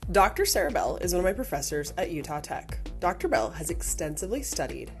Dr. Sarah Bell is one of my professors at Utah Tech. Dr. Bell has extensively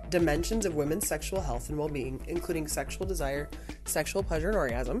studied dimensions of women's sexual health and well-being, including sexual desire, sexual pleasure and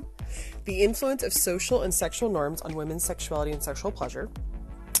orgasm, the influence of social and sexual norms on women's sexuality and sexual pleasure,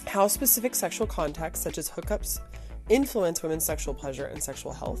 how specific sexual contexts such as hookups influence women's sexual pleasure and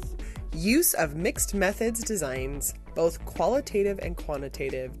sexual health, use of mixed methods designs, both qualitative and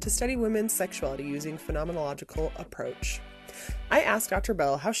quantitative, to study women's sexuality using phenomenological approach. I asked Dr.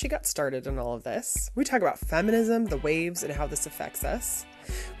 Bell how she got started in all of this. We talk about feminism, the waves, and how this affects us.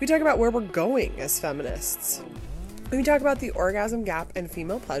 We talk about where we're going as feminists. We talk about the orgasm gap and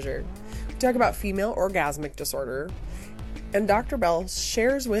female pleasure. We talk about female orgasmic disorder. And Dr. Bell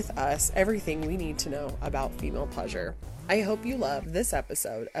shares with us everything we need to know about female pleasure. I hope you love this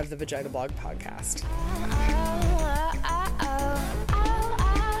episode of the Vagina Blog podcast.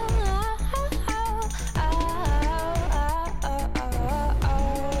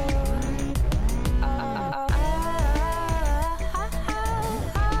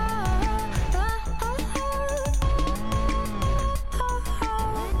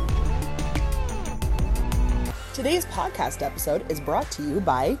 Today's podcast episode is brought to you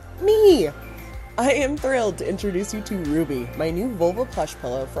by me. I am thrilled to introduce you to Ruby, my new vulva plush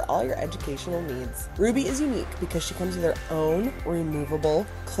pillow for all your educational needs. Ruby is unique because she comes with her own removable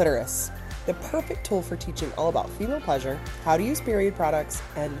clitoris, the perfect tool for teaching all about female pleasure, how to use period products,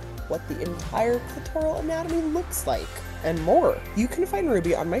 and what the entire clitoral anatomy looks like, and more. You can find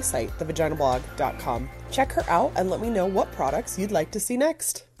Ruby on my site, thevaginablog.com. Check her out and let me know what products you'd like to see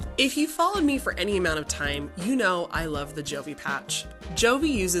next. If you've followed me for any amount of time, you know I love the Jovi patch. Jovi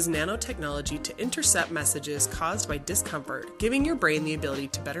uses nanotechnology to intercept messages caused by discomfort, giving your brain the ability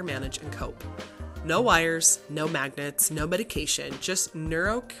to better manage and cope. No wires, no magnets, no medication, just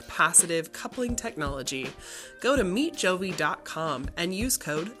neurocapacitive coupling technology. Go to meetjovi.com and use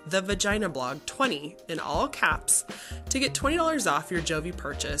code TheVaginaBlog20 in all caps to get $20 off your Jovi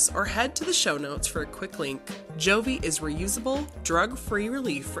purchase, or head to the show notes for a quick link. Jovi is reusable, drug-free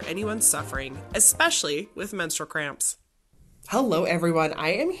relief for anyone suffering, especially with menstrual cramps. Hello, everyone. I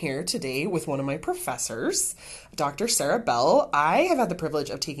am here today with one of my professors, Dr. Sarah Bell. I have had the privilege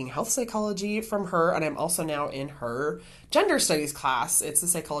of taking health psychology from her, and I'm also now in her gender studies class. It's the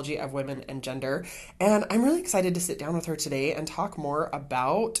psychology of women and gender, and I'm really excited to sit down with her today and talk more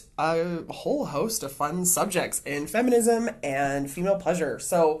about a whole host of fun subjects in feminism and female pleasure.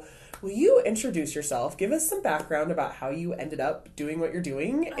 So will you introduce yourself, give us some background about how you ended up doing what you're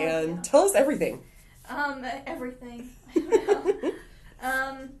doing, and tell us everything. Everything. I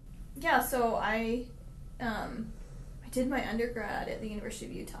don't know. So I did my undergrad at the University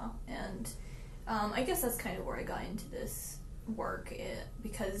of Utah, and I guess that's kind of where I got into this work,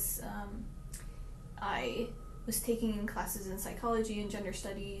 because I was taking classes in psychology and gender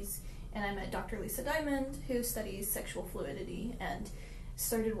studies, and I met Dr. Lisa Diamond, who studies sexual fluidity, and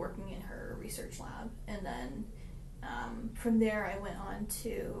started working in her research lab. And then from there I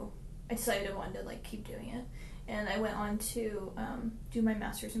decided I wanted to keep doing it, and I went on to do my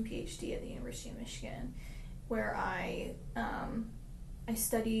master's and PhD at the University of Michigan, where I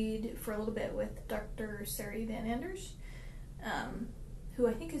studied for a little bit with Dr. Sarah Van Anders, who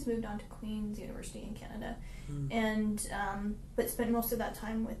I think has moved on to Queen's University in Canada, and but spent most of that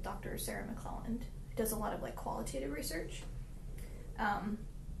time with Dr. Sarah McClelland, who does a lot of qualitative research.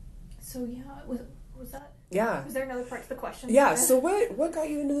 Was that? Yeah. Was there another part to the question? Yeah, so what got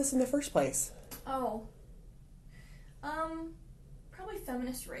you into this in the first place? Oh. Probably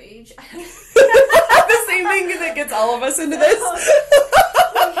feminist rage. The same thing that gets all of us into this.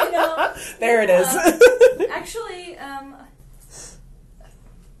 There it is. Actually, I'm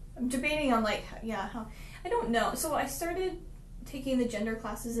debating on how, I don't know. So I started taking the gender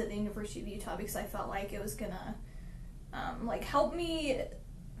classes at the University of Utah because I felt like it was gonna help me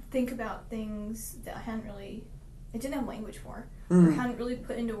think about things that I didn't have language for, or hadn't really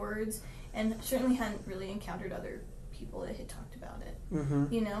put into words, and certainly hadn't really encountered other people that had talked about it,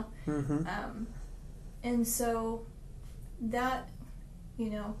 and so that, I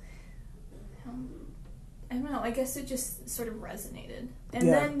don't know, I guess it just sort of resonated. And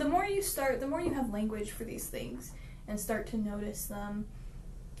then the more you have language for these things and start to notice them,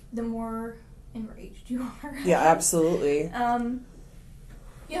 the more enraged you are. Yeah, absolutely.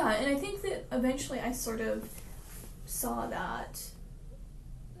 And I think that eventually I sort of saw that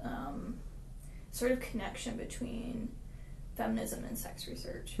sort of connection between feminism and sex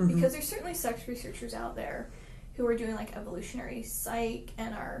research. Because there's certainly sex researchers out there who are doing evolutionary psych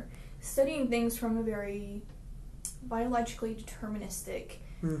and are studying things from a very biologically deterministic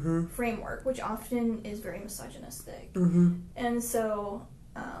framework, which often is very misogynistic. And so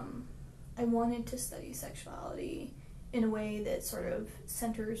I wanted to study sexuality in a way that sort of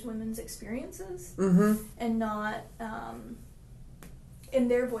centers women's experiences and not in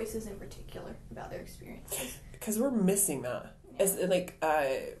their voices in particular about their experiences. Because we're missing that. As, like,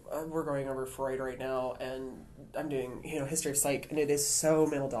 we're going over Freud right now, and I'm doing, history of psych, and it is so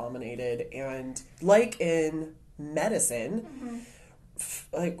male-dominated. And like in medicine,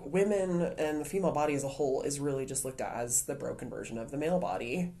 like, women and the female body as a whole is really just looked at as the broken version of the male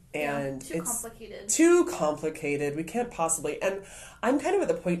body. And it's too complicated. We can't possibly... And I'm kind of at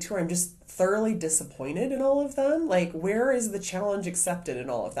the point, too, where I'm just thoroughly disappointed in all of them. Like, where is the challenge accepted in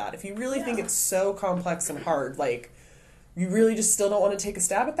all of that? If you really think it's so complex and hard, like... You really just still don't want to take a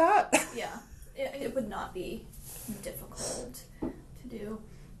stab at that? Yeah. It would not be difficult to do.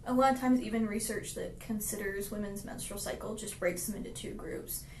 A lot of times even research that considers women's menstrual cycle just breaks them into two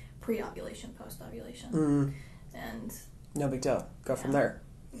groups. Pre-ovulation, post-ovulation. And... No big deal. Go from there.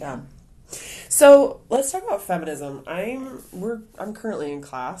 Yeah. So let's talk about feminism. I'm currently in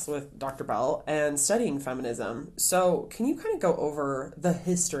class with Dr. Bell and studying feminism. So can you kind of go over the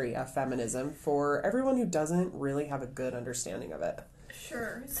history of feminism for everyone who doesn't really have a good understanding of it?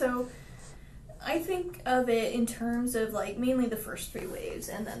 Sure. So I think of it in terms of like mainly the first three waves,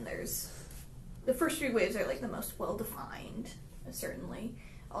 and then the first three waves are like the most well defined, certainly.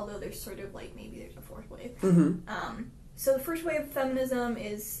 Although there's sort of like maybe there's a fourth wave. So the first wave of feminism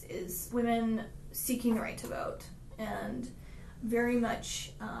is women seeking the right to vote, and very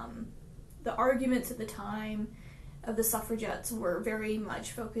much the arguments at the time of the suffragettes were very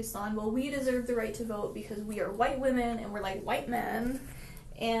much focused on, well, we deserve the right to vote because we are white women and we're like white men,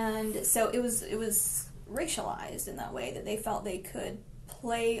 and so it was racialized in that way that they felt they could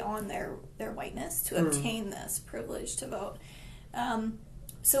play on their whiteness to obtain this privilege to vote.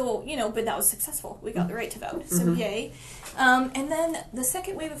 So, but that was successful. We got the right to vote. So, yay. And then the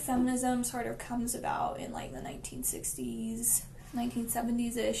second wave of feminism sort of comes about in, like, the 1960s,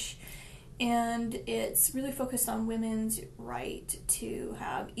 1970s-ish. And it's really focused on women's right to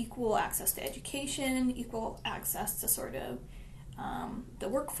have equal access to education, equal access to sort of the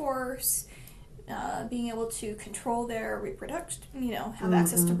workforce, being able to control their reproduction, have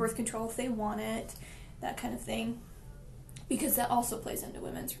access to birth control if they want it, that kind of thing. Because that also plays into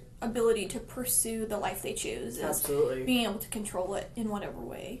women's ability to pursue the life they choose. Absolutely. Being able to control it in whatever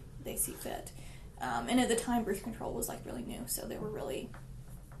way they see fit. And at the time, birth control was, like, really new. So they were really,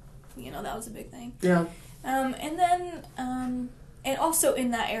 that was a big thing. Yeah. And then, and also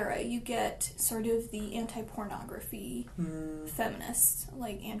in that era, you get sort of the anti-pornography feminists,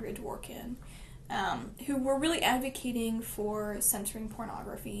 like Andrea Dworkin, who were really advocating for censoring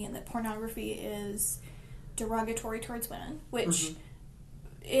pornography, and that pornography is derogatory towards women, which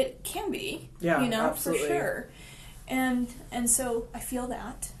it can be, absolutely. for sure. And so I feel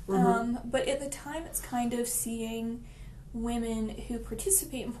that. But at the time, it's kind of seeing women who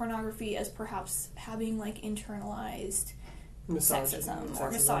participate in pornography as perhaps having, like, internalized sexism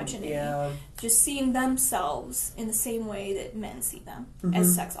or misogyny. Yeah. Just seeing themselves in the same way that men see them,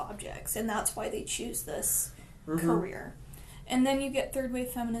 as sex objects. And that's why they choose this career. And then you get third wave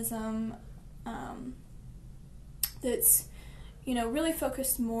feminism, that's, really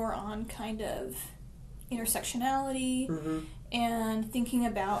focused more on kind of intersectionality and thinking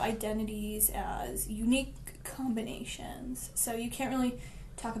about identities as unique combinations. So you can't really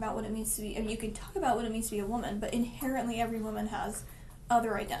talk about what it means to be, you can talk about what it means to be a woman, but inherently every woman has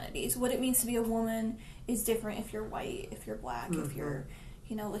other identities. What it means to be a woman is different if you're white, if you're black, if you're,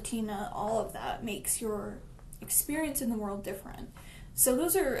 Latina. All of that makes your experience in the world different. So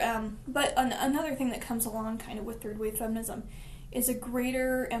those are, but another thing that comes along kind of with third wave feminism is a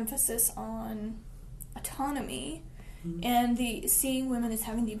greater emphasis on autonomy and seeing women as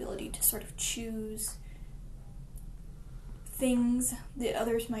having the ability to sort of choose things that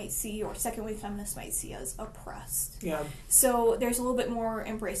others might see, or second wave feminists might see, as oppressed. Yeah. So there's a little bit more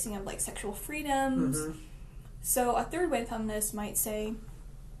embracing of, like, sexual freedoms. So a third wave feminist might say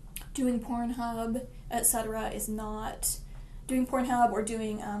doing Pornhub, etc. is not... Doing Pornhub or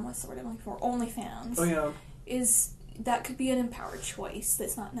doing, what's the word I'm looking for, OnlyFans. Oh, yeah. That could be an empowered choice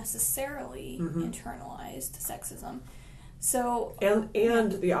that's not necessarily internalized sexism. So...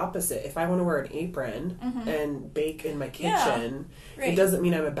 And the opposite. If I want to wear an apron and bake in my kitchen, it doesn't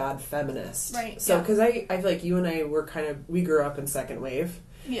mean I'm a bad feminist. Right. So, because I feel like you and I were we grew up in second wave.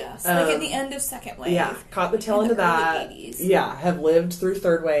 Yes, like at the end of second wave. Yeah, caught the tail end of that. 80s. Yeah, have lived through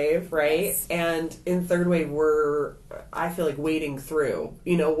third wave, right? Yes. And in third wave, we're, I feel like, wading through,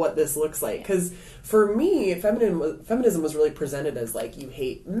 what this looks like. Because for me, feminism was really presented as, like, you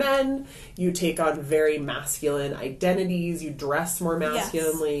hate men, you take on very masculine identities, you dress more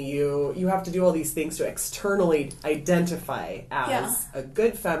masculinely, you have to do all these things to externally identify as a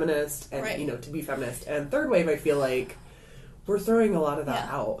good feminist and, to be feminist. And third wave, I feel like, we're throwing a lot of that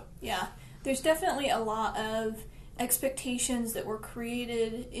out. Yeah. There's definitely a lot of expectations that were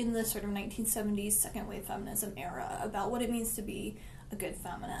created in the sort of 1970s second wave feminism era about what it means to be a good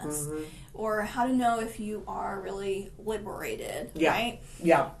feminist, or how to know if you are really liberated, right?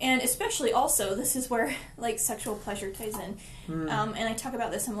 Yeah. And especially also, this is where, like, sexual pleasure ties in. And I talk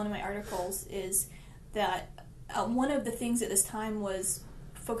about this in one of my articles, is that one of the things at this time was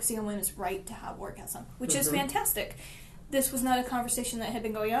focusing on women's right to have orgasm, which is fantastic. This was not a conversation that had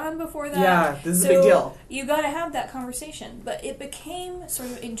been going on before that. Yeah, this is a big deal. You got to have that conversation. But it became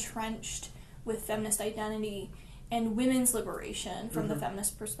sort of entrenched with feminist identity and women's liberation from the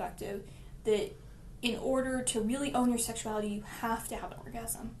feminist perspective, that in order to really own your sexuality, you have to have an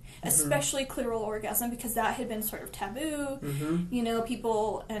orgasm, especially clitoral orgasm, because that had been sort of taboo.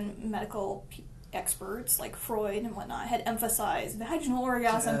 People and medical experts like Freud and whatnot had emphasized vaginal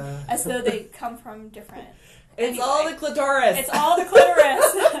orgasm as though they come from different... It's all the clitoris. It's all the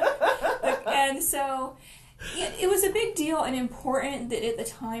clitoris. And so it was a big deal and important that at the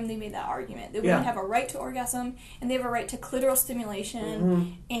time they made that argument, that women have a right to orgasm and they have a right to clitoral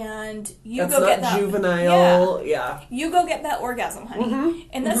stimulation, and you that's go not get that juvenile. You go get that orgasm, honey.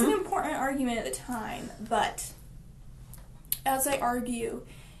 And that's an important argument at the time. But as I argue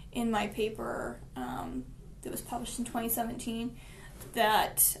in my paper that was published in 2017,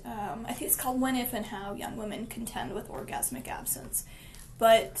 that I think it's called When, If, and How Young Women Contend with Orgasmic Absence.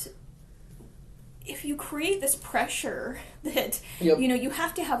 But if you create this pressure that, you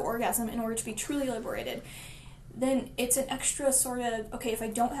have to have orgasm in order to be truly liberated, then it's an extra sort of, okay, if I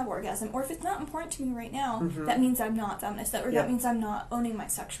don't have orgasm, or if it's not important to me right now, that means I'm not feminist, that means I'm not owning my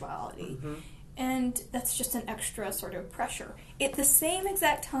sexuality. And that's just an extra sort of pressure. At the same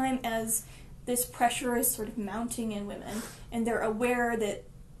exact time as this pressure is sort of mounting in women, and they're aware that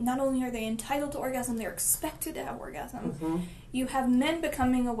not only are they entitled to orgasm, they're expected to have orgasm. You have men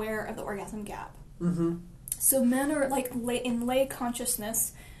becoming aware of the orgasm gap. So men are, like, in lay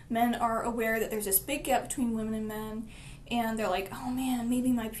consciousness, men are aware that there's this big gap between women and men, and they're like, oh man,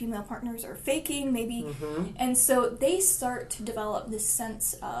 maybe my female partners are faking, maybe. And so they start to develop this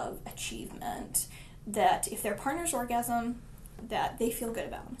sense of achievement, that if their partner's orgasm, that they feel good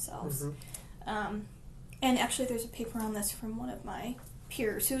about themselves. And actually there's a paper on this from one of my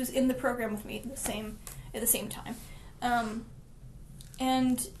peers who was in the program with me at the same time.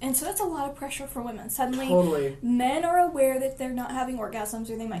 And so that's a lot of pressure for women. Suddenly, men are aware that they're not having orgasms,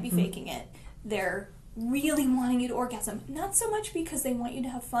 or they might be faking it. They're really wanting you to orgasm. Not so much because they want you to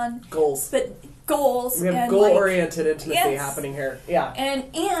have fun. Goals. But goals. We have goal-oriented intimacy happening here. Yeah.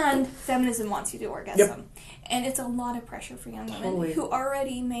 And feminism wants you to orgasm. And it's a lot of pressure for young women who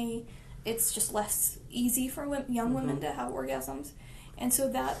already it's just less easy for young women to have orgasms. And so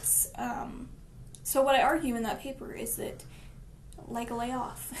that's, so what I argue in that paper is that, like, lay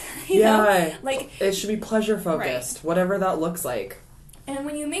off. you know? Like, it should be pleasure focused, whatever that looks like. And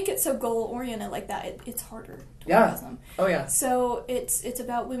when you make it so goal oriented like that, it's harder to orgasm. Oh yeah. So it's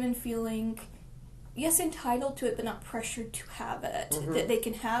about women feeling, yes, entitled to it, but not pressured to have it. That they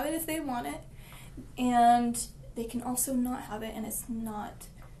can have it if they want it, and they can also not have it, and it's not,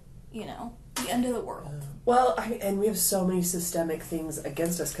 the end of the world. Well, and we have so many systemic things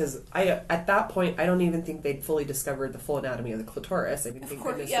against us, because at that point, I don't even think they'd fully discovered the full anatomy of the clitoris. I mean, thank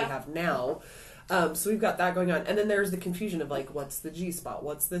goodness we have now. So we've got that going on. And then there's the confusion of, like, what's the G-spot?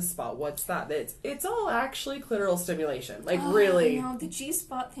 What's this spot? What's that? It's all actually clitoral stimulation. Like, really. I know, the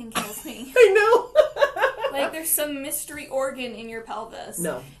G-spot thing kills me. I know. Like, there's some mystery organ in your pelvis.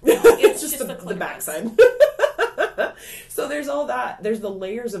 No. It's just the backside. So there's all that. There's the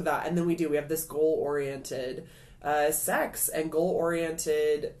layers of that. And then we have this goal-oriented sex and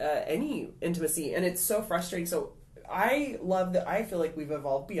goal-oriented any intimacy. And it's so frustrating. So I love that. I feel like we've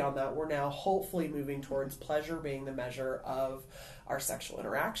evolved beyond that. We're now hopefully moving towards pleasure being the measure of our sexual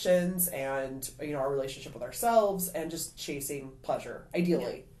interactions and, our relationship with ourselves, and just chasing pleasure,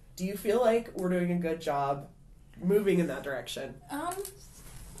 ideally. Yeah. Do you feel like we're doing a good job moving in that direction?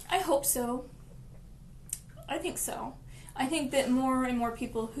 I hope so. I think so. I think that more and more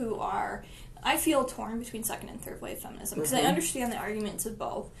people who are... I feel torn between second and third wave feminism, because I understand the arguments of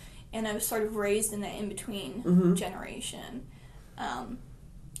both. And I was sort of raised in that in-between generation.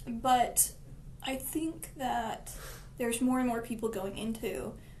 But I think that there's more and more people going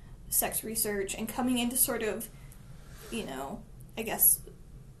into sex research and coming into sort of, I guess,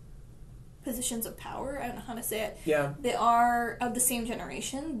 positions of power, I don't know how to say it, that are of the same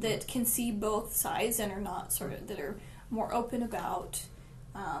generation, that can see both sides and are not that are more open about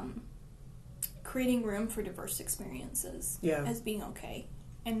creating room for diverse experiences as being okay,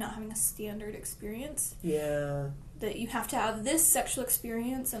 and not having a standard experience. Yeah. That you have to have this sexual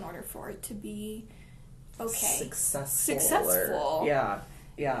experience in order for it to be okay. Successful. Yeah,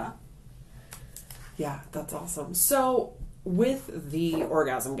 that's awesome. So, with the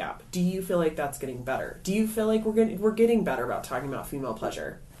orgasm gap, do you feel like that's getting better? Do you feel like we're getting better about talking about female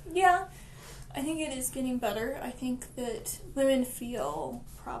pleasure? Yeah, I think it is getting better. I think that women feel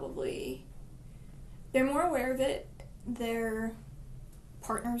they're more aware of it. Their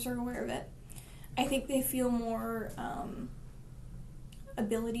partners are aware of it. I think they feel more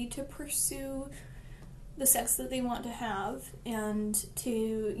ability to pursue the sex that they want to have, and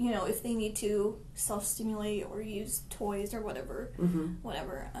to, if they need to self-stimulate or use toys or whatever.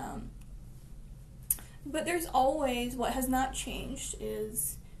 But there's always, what has not changed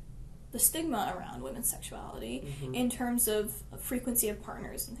is the stigma around women's sexuality in terms of frequency of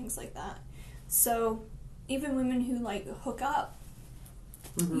partners and things like that. So even women who hook up,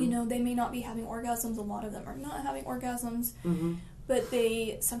 they may not be having orgasms. A lot of them are not having orgasms, but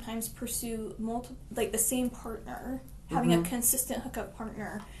they sometimes pursue the same partner, having a consistent hookup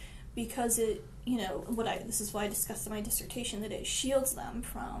partner, because it, this is why I discussed in my dissertation, that it shields them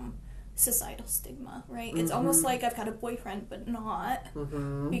from societal stigma, right? It's almost like I've got a boyfriend, but not,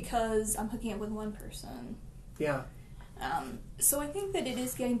 because I'm hooking up with one person. Yeah. So I think that it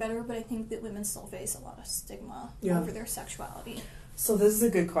is getting better, but I think that women still face a lot of stigma over their sexuality. So this is a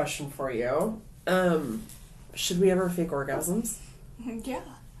good question for you. Should we ever fake orgasms? Yeah.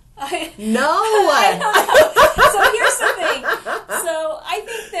 No! I don't know. So here's the thing. So I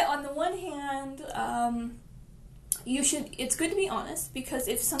think that on the one hand, it's good to be honest, because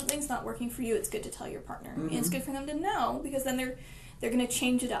if something's not working for you, it's good to tell your partner. And it's good for them to know, because then they're going to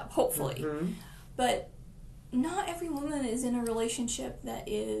change it up, hopefully. But not every woman is in a relationship that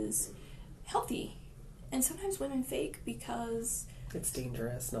is healthy. And sometimes women fake because it's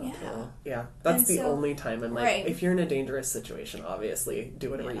dangerous not to. Yeah. That's the only time I'm like, if you're in a dangerous situation, obviously, do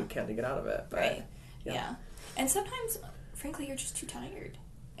whatever you can to get out of it. But, yeah. And sometimes, frankly, you're just too tired.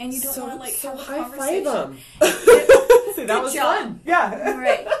 And you don't want to, have a high conversation. Five them. See, that was fun. Yeah.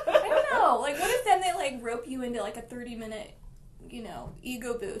 Right. I don't know. What if then they, rope you into, a 30-minute,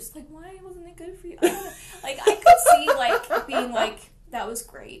 ego boost? Why wasn't it good for you? I don't know. I could see, being that was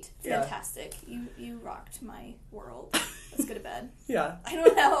great. Fantastic. You rocked my world. Let's go to bed. Yeah. I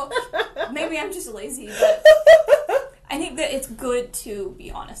don't know. Maybe I'm just lazy, but I think that it's good to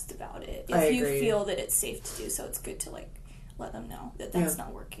be honest about it. If you feel that it's safe to do so, it's good to, let them know that that's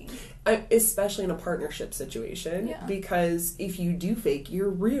not working. Especially in a partnership situation, because if you do fake, you're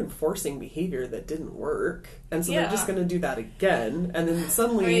reinforcing behavior that didn't work. And so they're just going to do that again, and then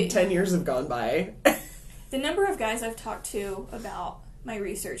suddenly 10 years have gone by. The number of guys I've talked to about my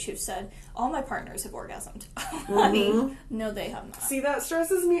research who've said, all my partners have orgasmed. Honey, no, they have not. See, that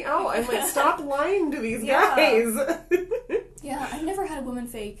stresses me out. I'm like, stop lying to these guys. Yeah, I've never had a woman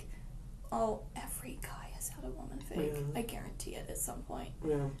fake. Oh, every guy has had a woman fake. Yeah. I guarantee it at some point.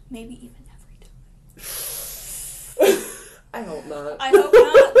 Yeah. Maybe even every time. I hope not. I hope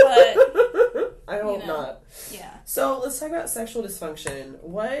not, but... I hope not. Yeah. So let's talk about sexual dysfunction.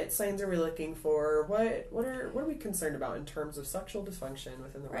 What signs are we looking for? What are we concerned about in terms of sexual dysfunction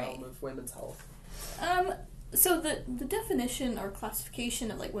within the realm of women's health? So the definition or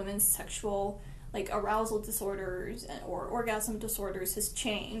classification of women's sexual arousal disorders or orgasm disorders has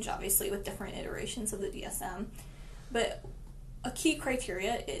changed, obviously, with different iterations of the DSM. But a key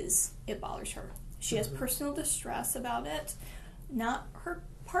criteria is it bothers her. She has personal distress about it, not her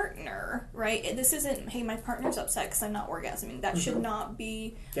partner, right? This isn't, hey, my partner's upset because I'm not orgasming. That should not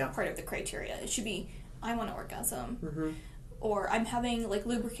be part of the criteria. It should be, I want to orgasm, or I'm having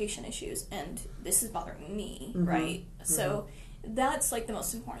lubrication issues and this is bothering me, right? So that's the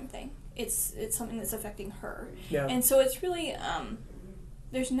most important thing. It's something that's affecting her. Yeah. And so it's really,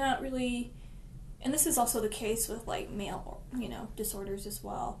 there's not really, and this is also the case with male, disorders as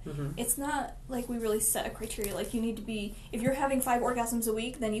well. It's not we really set a criteria, you need to be, if you're having 5 orgasms a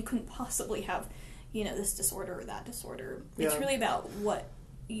week, then you couldn't possibly have, this disorder or that disorder. Yeah. It's really about what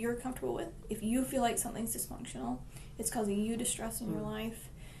you're comfortable with. If you feel like something's dysfunctional, it's causing you distress in your life.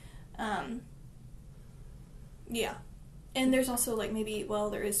 Yeah. And there's also maybe,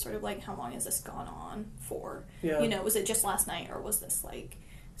 there is sort of how long has this gone on for? Yeah. Was it just last night, or was this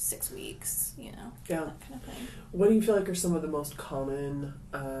 6 weeks, you know, Yeah. that kind of thing. What do you feel like are some of the most common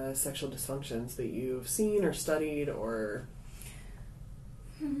sexual dysfunctions that you've seen or studied or...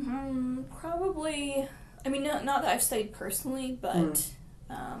 Probably, I mean, not that I've studied personally, but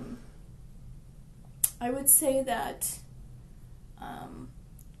I would say that,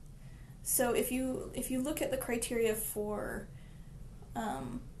 so if you look at the criteria for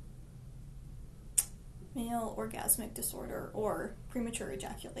male orgasmic disorder or premature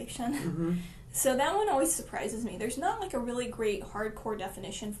ejaculation, so that one always surprises me. There's not like a really great hardcore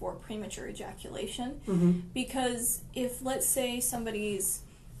definition for premature ejaculation, because if, let's say, somebody's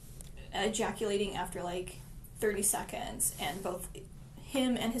ejaculating after like 30 seconds and both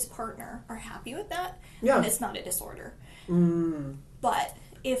him and his partner are happy with that, then it's not a disorder. But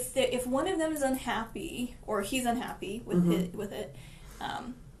if one of them is unhappy, or he's unhappy with it,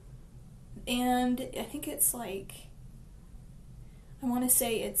 and I think it's like, I want to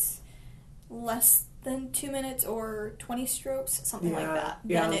say it's less than 2 minutes or 20 strokes, something like that,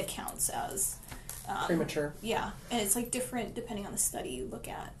 then it counts as premature. Yeah, and it's like different depending on the study you look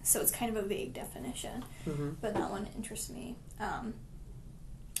at. So it's kind of a vague definition, but that one interests me.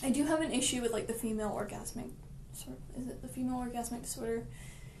 I do have an issue with like the female orgasmic, is it the female orgasmic disorder?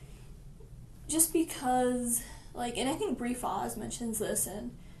 Just because, like, and I think Brie Foz mentions this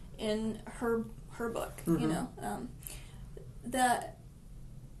in her book, you know, that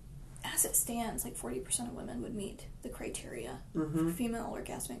as it stands, like 40% of women would meet the criteria for female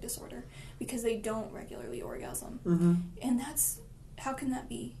orgasmic disorder because they don't regularly orgasm. And that's, how can that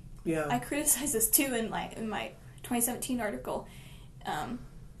be? Yeah. I criticize this too in my 2017 article.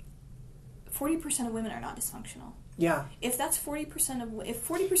 40% of women are not dysfunctional. Yeah. If that's 40%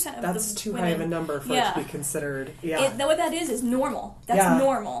 of that's the too women, high of a number for it to be considered. Yeah. What that is normal. That's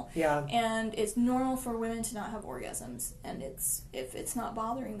normal. Yeah. And it's normal for women to not have orgasms, and if it's not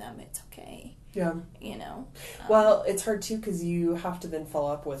bothering them, it's okay. Yeah. You know. Well, it's hard too because you have to then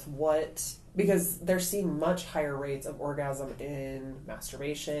follow up with because they're seeing much higher rates of orgasm in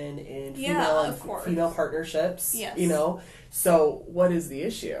masturbation, in female partnerships. Yes. You know, so what is the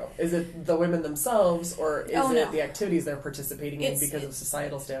issue? Is it the women themselves, or is it the activities they're participating in because of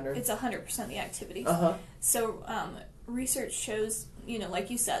societal standards? It's 100% the activities. So research shows, you know, like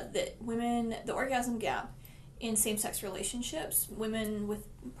you said, that women, the orgasm gap in same-sex relationships, women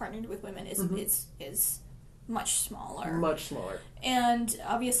partnered with women is much smaller. Much smaller. And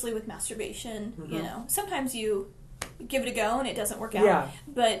obviously with masturbation, you know, sometimes you give it a go and it doesn't work out. Yeah.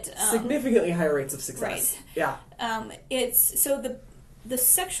 But significantly higher rates of success. Right. Yeah. It's so the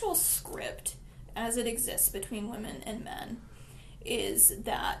sexual script as it exists between women and men is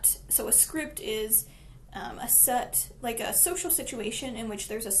that, so a script is a set, like a social situation in which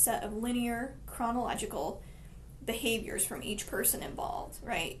there's a set of linear chronological behaviors from each person involved,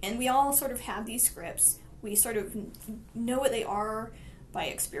 right? And we all sort of have these scripts. We sort of know what they are by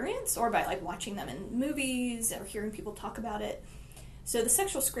experience or by like watching them in movies or hearing people talk about it. So the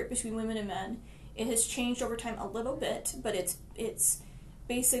sexual script between women and men, it has changed over time a little bit, but it's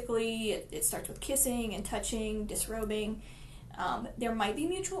basically, it starts with kissing and touching, disrobing. There might be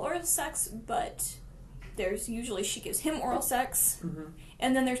mutual oral sex, but there's usually she gives him oral sex,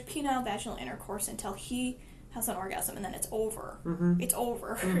 and then there's penile vaginal intercourse until he has an orgasm, and then it's over. It's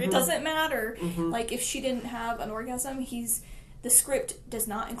over. It doesn't matter. Like, if she didn't have an orgasm, the script does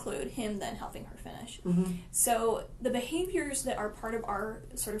not include him then helping her finish. So the behaviors that are part of our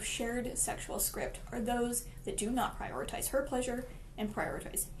sort of shared sexual script are those that do not prioritize her pleasure and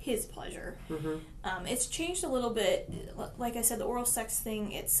prioritize his pleasure. It's changed a little bit. Like I said, the oral sex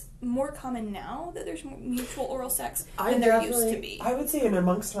thing, it's more common now that there's mutual oral sex than there used to be. I would say in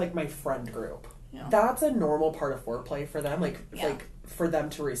amongst like my friend group, that's a normal part of foreplay for them, like for them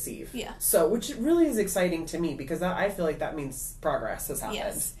to receive. Yeah. So, which really is exciting to me because I feel like that means progress has happened.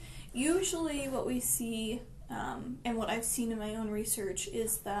 Yes. Usually what we see, and what I've seen in my own research,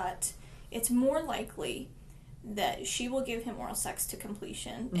 is that it's more likely that she will give him oral sex to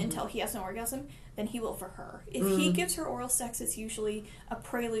completion until he has an orgasm than he will for her. If he gives her oral sex, it's usually a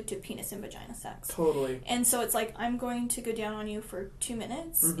prelude to penis and vagina sex. Totally. And so it's like, I'm going to go down on you for 2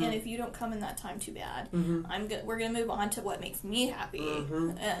 minutes, and if you don't come in that time, too bad. We're going to move on to what makes me happy.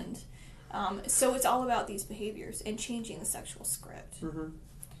 And so it's all about these behaviors and changing the sexual script.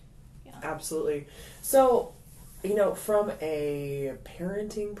 Yeah. Absolutely. So, you know, from a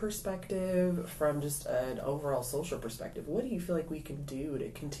parenting perspective, from just an overall social perspective, what do you feel like we can do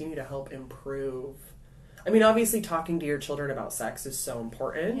to continue to help improve I mean, obviously talking to your children about sex is so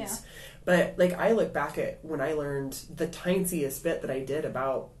important. Yeah. But, like, I look back at when I learned the tiniest bit that I did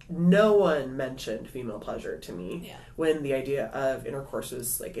about no one mentioned female pleasure to me when the idea of intercourse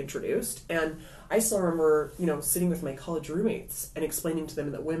was, like, introduced. And I still remember, you know, sitting with my college roommates and explaining to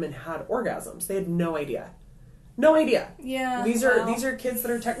them that women had orgasms. They had no idea. No idea. Yeah. These are kids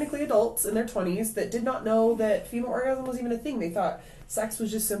that are technically adults in their 20s that did not know that female orgasm was even a thing. They thought sex was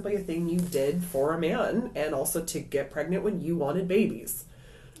just simply a thing you did for a man and also to get pregnant when you wanted babies.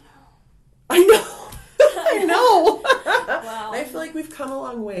 I know. I know. Wow. I feel like we've come a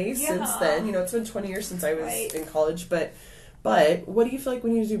long way since then. You know, it's been 20 years since I was in college, but what do you feel like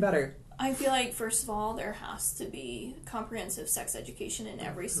we need to do better? I feel like, first of all, there has to be comprehensive sex education in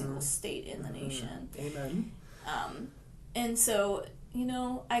every single state in the nation. Amen. And so, you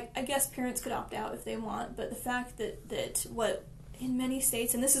know, I guess parents could opt out if they want, but the fact that what in many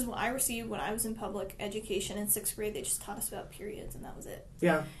states, and this is what I received when I was in public education in 6th grade, they just taught us about periods and that was it.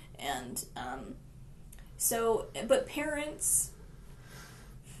 Yeah. And so, but parents,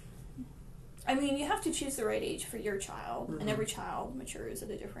 I mean, you have to choose the right age for your child, and every child matures at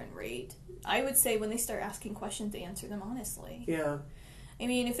a different rate. I would say when they start asking questions, they answer them honestly. Yeah. I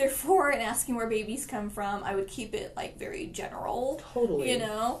mean, if they're 4 and asking where babies come from, I would keep it, like, very general. Totally. You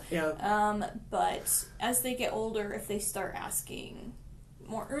know? Yeah. But as they get older, if they start asking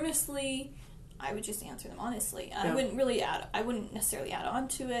more earnestly, I would just answer them honestly. Yeah. I wouldn't necessarily add on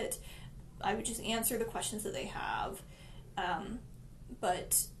to it. I would just answer the questions that they have.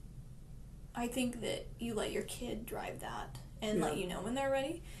 But I think that you let your kid drive that and let you know when they're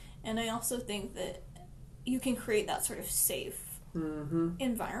ready. And I also think that you can create that sort of safe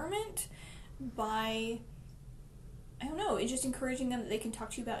environment by, I don't know, it's just encouraging them that they can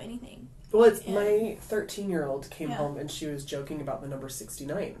talk to you about anything. Well, it's my 13-year-old came home and she was joking about the number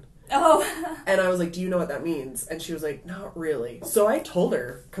 69. Oh. And I was like, do you know what that means? And she was like, not really. So I told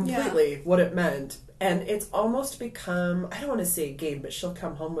her completely what it meant. And it's almost become, I don't want to say a game, but she'll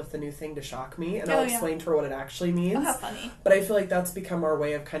come home with a new thing to shock me. And I'll explain to her what it actually means. Oh, how funny. But I feel like that's become our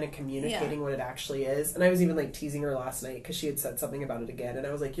way of kind of communicating what it actually is. And I was even like teasing her last night because she had said something about it again. And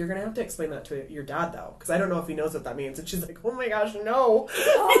I was like, you're going to have to explain that to your dad, though. Because I don't know if he knows what that means. And she's like, oh my gosh, no.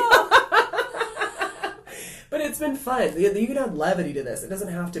 Oh. But it's been fun. You can add levity to this. It doesn't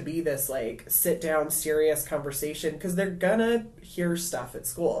have to be this, like, sit-down, serious conversation, because they're gonna hear stuff at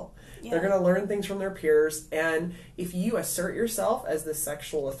school. Yeah. They're gonna learn things from their peers, and if you assert yourself as the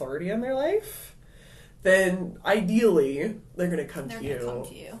sexual authority in their life, then ideally, they're gonna come to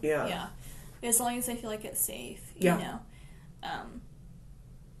you. Yeah. Yeah. As long as they feel like it's safe, you know.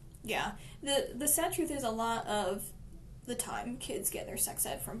 Yeah. The sad truth is a lot of the time kids get their sex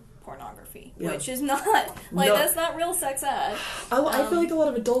ed from pornography, which is not, like, that's not real sex ed. I feel like a lot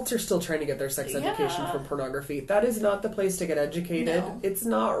of adults are still trying to get their sex education from pornography. That is not the place to get educated. No. It's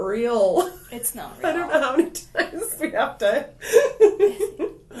not real. It's not real. I don't know how many times we have to.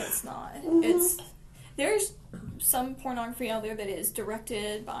 It's not. There's some pornography out there that is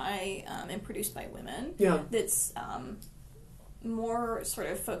directed by and produced by women. Yeah. That's more sort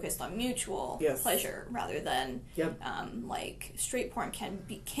of focused on mutual pleasure rather than like straight porn can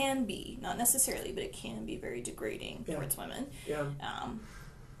be not necessarily, but it can be very degrading towards women. Yeah.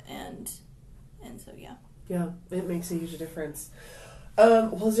 And so it makes a huge difference.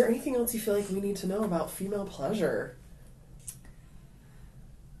 Well, is there anything else you feel like we need to know about female pleasure?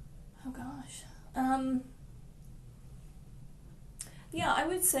 Oh gosh. Yeah, I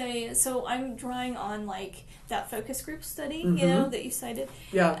would say, so I'm drawing on, like, that focus group study, you know, that you cited.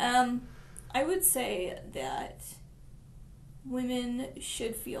 Yeah. I would say that women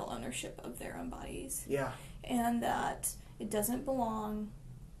should feel ownership of their own bodies. Yeah. And that it doesn't belong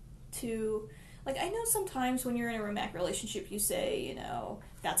to, like, I know sometimes when you're in a romantic relationship you say, you know,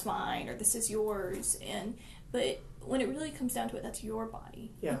 that's mine or this is yours, but when it really comes down to it, that's your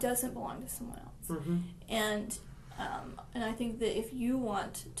body. Yeah. It doesn't belong to someone else. And I think that if you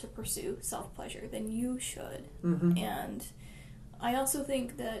want to pursue self-pleasure, then you should. And I also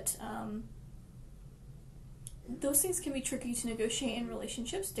think that those things can be tricky to negotiate in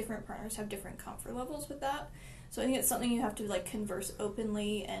relationships. Different partners have different comfort levels with that. So I think it's something you have to, like, converse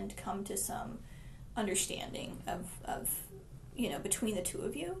openly and come to some understanding of you know, between the two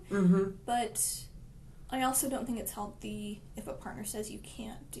of you. But I also don't think it's healthy if a partner says you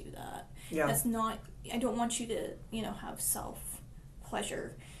can't do that. Yeah. That's not, I don't want you to, you know, have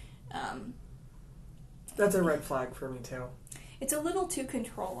self-pleasure. That's a red flag for me, too. It's a little too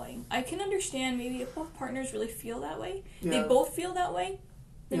controlling. I can understand maybe if both partners really feel that way, they both feel that way,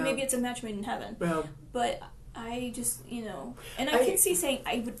 then maybe it's a match made in heaven. Yeah. But I just, and I can see saying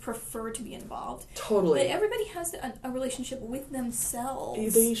I would prefer to be involved. Totally. But everybody has a relationship with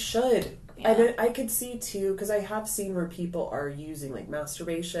themselves. They should. Yeah. And I could see, too, because I have seen where people are using, like,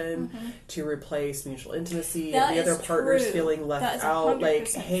 masturbation to replace mutual intimacy and the other partner's feeling left out. Like,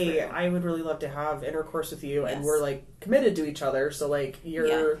 hey, true. I would really love to have intercourse with you, and we're, like, committed to each other, so, like,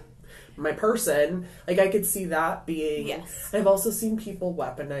 you're my person. Like, I could see that being... Yes. I've also seen people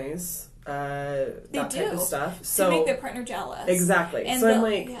weaponize... that type of stuff. So, to make their partner jealous. Exactly. And so I'm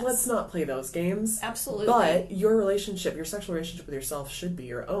like, let's not play those games. Absolutely. But your relationship, your sexual relationship with yourself should be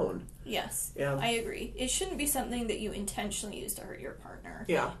your own. Yes. Yeah. I agree. It shouldn't be something that you intentionally use to hurt your partner.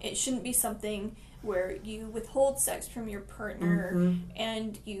 Yeah. It shouldn't be something where you withhold sex from your partner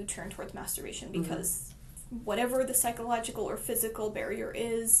and you turn towards masturbation because whatever the psychological or physical barrier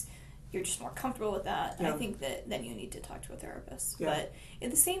is, you're just more comfortable with that. Yeah. I think that then you need to talk to a therapist. Yeah. But at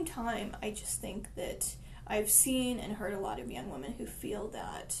the same time, I just think that I've seen and heard a lot of young women who feel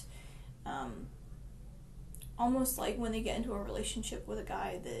that almost like when they get into a relationship with a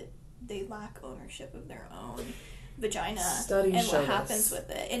guy that they lack ownership of their own vagina and what happens with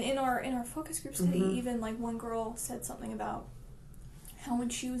it. And in our focus group study, even like one girl said something about how when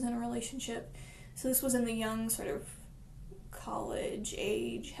she was in a relationship, so this was in the young sort of college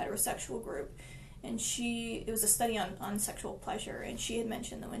age heterosexual group, and it was a study on sexual pleasure, and she had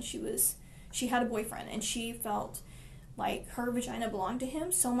mentioned that when she had a boyfriend and she felt like her vagina belonged to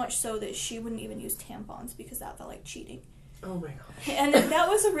him, so much so that she wouldn't even use tampons because that felt like cheating. Oh my gosh. And that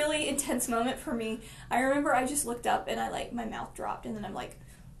was a really intense moment for me. I remember I just looked up and my mouth dropped, and then I'm like,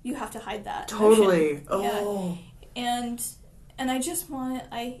 you have to hide that. Totally. Oh. Yeah. And I just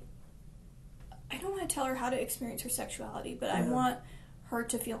I don't want to tell her how to experience her sexuality, but I want her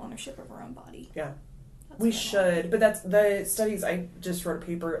to feel ownership of her own body. Yeah. We should. But that's the studies. I just wrote a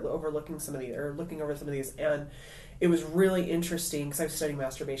paper looking over some of these, and it was really interesting because I was studying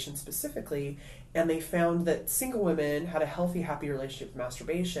masturbation specifically, and they found that single women had a healthy, happy relationship with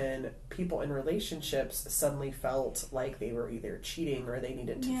masturbation. People in relationships suddenly felt like they were either cheating or they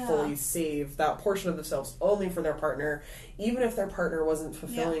needed to fully save that portion of themselves only for their partner. Even if their partner wasn't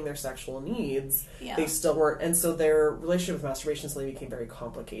fulfilling their sexual needs, they still weren't. And so their relationship with masturbation suddenly became very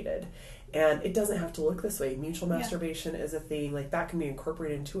complicated. And it doesn't have to look this way. Mutual masturbation is a thing. Like, that can be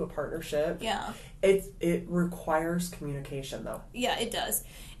incorporated into a partnership. Yeah. It requires communication, though. Yeah, it does.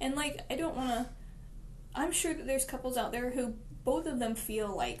 And, I don't want to... I'm sure that there's couples out there who both of them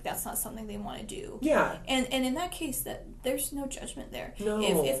feel like that's not something they want to do. Yeah. And in that case, that there's no judgment there. No.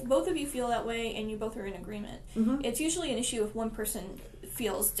 If both of you feel that way and you both are in agreement, it's usually an issue if one person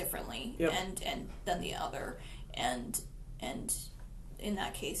feels differently and than the other. And in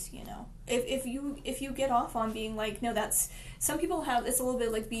that case, if you get off on being like, no, that's, some people have, it's a little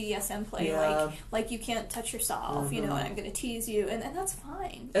bit like BDSM play, like you can't touch yourself, and I'm going to tease you, and that's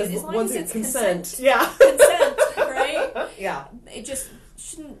fine. As long as it's consent. Yeah. Consent, right? Yeah. It just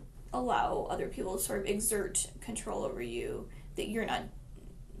shouldn't allow other people to sort of exert control over you that you're not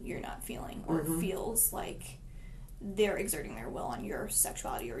feeling, or feels like they're exerting their will on your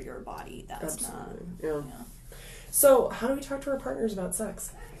sexuality or your body. That's Absolutely. not. Yeah. So, how do we talk to our partners about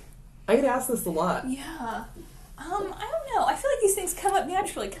sex? I get asked this a lot. Yeah. I don't know. I feel like these things come up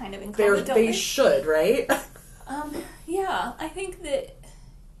naturally kind of in common, don't they should, right? Yeah. I think that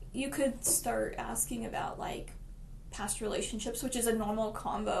you could start asking about, past relationships, which is a normal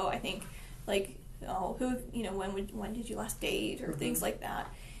combo, I think. When did you last date, or things like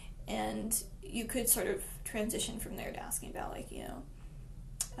that. And you could sort of transition from there to asking about,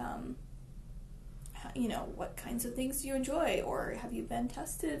 what kinds of things do you enjoy, or have you been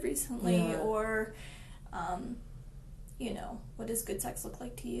tested recently, or, what does good sex look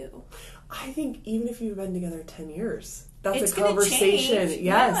like to you? I think even if you've been together 10 years, that's a conversation. Change.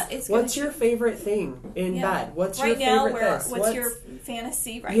 Yes. Yeah, what's your favorite thing in bed? What's your favorite this? What's your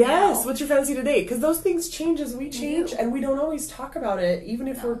fantasy right now? Yes, what's your fantasy to date? Because those things change as we change, and we don't always talk about it, even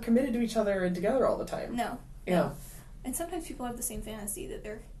if we're committed to each other and together all the time. No. Yeah. No. And sometimes people have the same fantasy that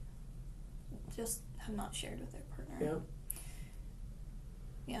they're just have not shared with their partner.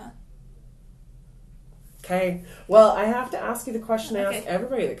 Yeah. Okay. Well, I have to ask you the question I ask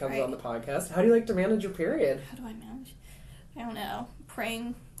everybody that comes on the podcast. How do you like to manage your period? How do I manage? I don't know.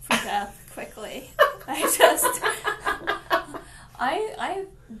 Praying for death quickly. I've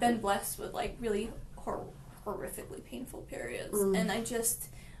been blessed with really horrifically painful periods, and I just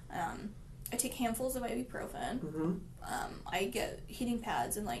I take handfuls of ibuprofen. I get heating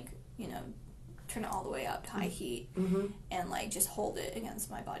pads and turn it all the way up to high heat, and just hold it against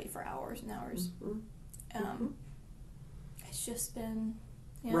my body for hours and hours. It's just been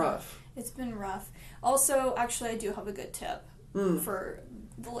Yeah. Rough. It's been rough. Also, actually, I do have a good tip for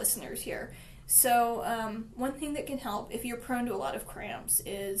the listeners here. So, one thing that can help if you're prone to a lot of cramps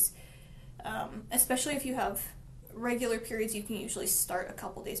is, especially if you have regular periods, you can usually start a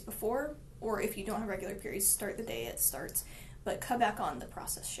couple days before, or if you don't have regular periods, start the day it starts. But cut back on the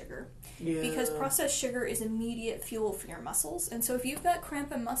processed sugar. Yeah. Because processed sugar is immediate fuel for your muscles. And so if you've got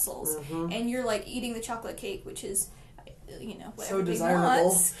cramping muscles and you're like eating the chocolate cake, which is, what so everybody desirable.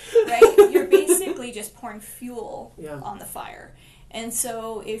 Wants, right? You're basically just pouring fuel on the fire. And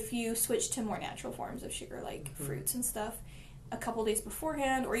so if you switch to more natural forms of sugar, like fruits and stuff, a couple days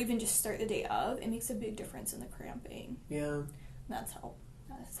beforehand, or even just start the day of, it makes a big difference in the cramping. Yeah. That's help.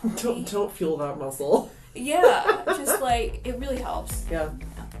 Don't fuel that muscle. Yeah, just like, it really helps. Yeah,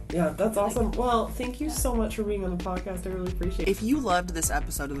 that's awesome. Well, thank you so much for being on the podcast. I really appreciate it. If you loved this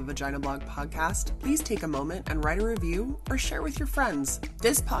episode of the Vagina Blog podcast, please take a moment and write a review or share with your friends.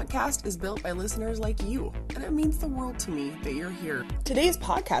 This podcast is built by listeners like you, and it means the world to me that you're here. Today's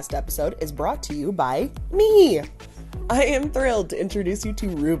podcast episode is brought to you by me. I am thrilled to introduce you to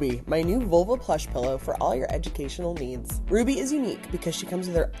Ruby, my new vulva plush pillow for all your educational needs. Ruby is unique because she comes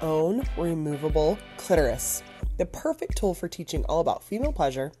with her own removable clitoris, the perfect tool for teaching all about female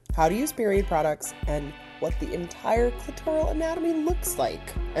pleasure, how to use period products, and what the entire clitoral anatomy looks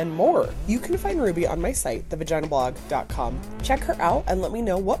like, and more. You can find Ruby on my site, thevaginablog.com. Check her out and let me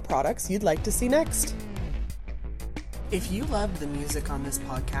know what products you'd like to see next. If you loved the music on this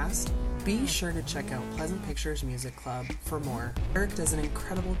podcast, be sure to check out Pleasant Pictures Music Club for more. Eric does an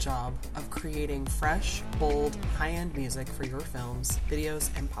incredible job of creating fresh, bold, high-end music for your films,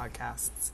 videos, and podcasts.